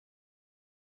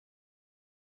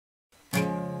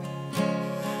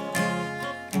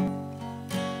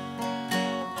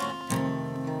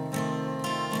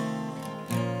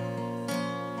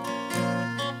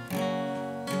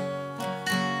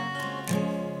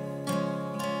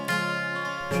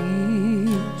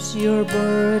Is your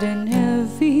burden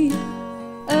heavy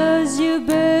as you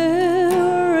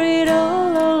bear it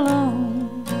all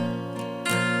alone?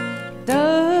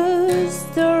 Does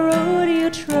the road you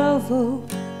travel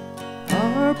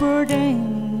harbor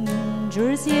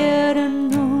dangers yet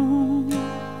unknown?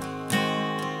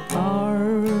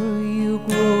 Are you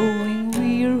growing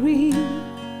weary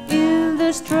in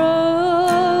the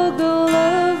struggle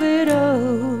of it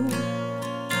all?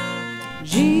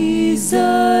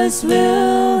 Jesus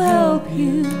will help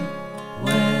you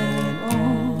when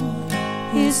on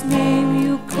His name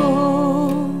you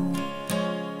call.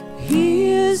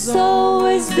 He is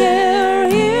always there,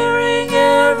 hearing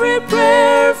every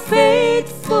prayer,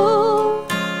 faithful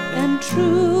and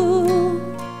true,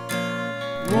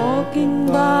 walking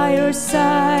by your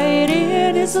side.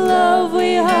 In His love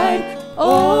we hide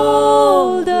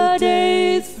all the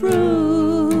day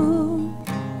through.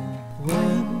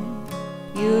 When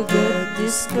you get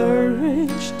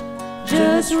discouraged,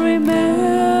 just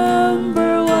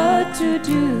remember what to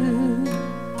do.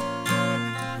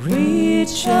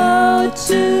 Reach out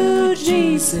to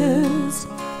Jesus,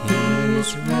 He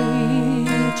is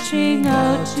reaching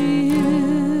out to you.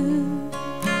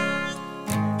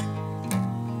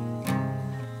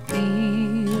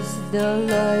 Is the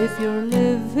life you're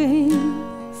living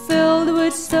filled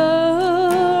with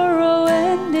sorrow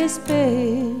and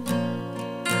despair?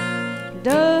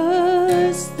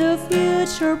 Does the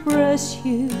future press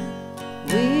you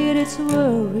with its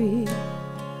worry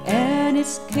and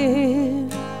its care?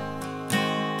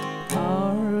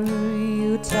 Are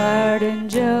you tired and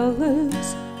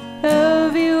jealous?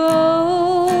 Have you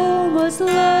almost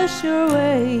lost your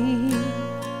way?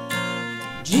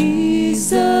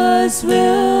 Jesus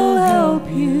will help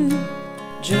you.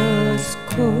 Just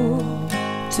call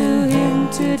to Him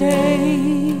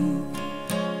today.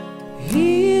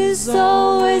 He is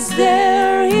always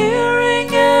there, hearing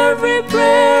every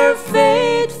prayer,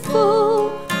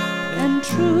 faithful and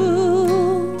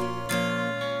true,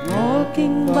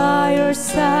 walking by your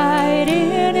side.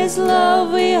 In His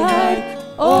love we hide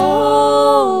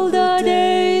all the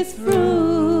day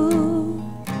through.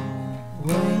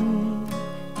 When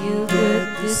you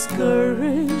get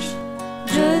discouraged,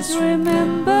 just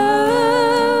remember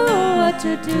what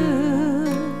to do.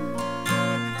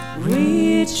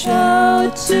 Reach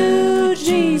out to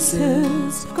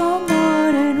Jesus, come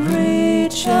on and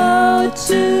reach out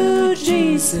to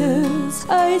Jesus.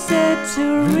 I said to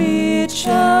reach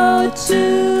out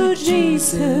to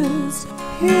Jesus.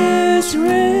 He's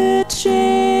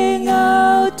reaching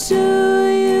out to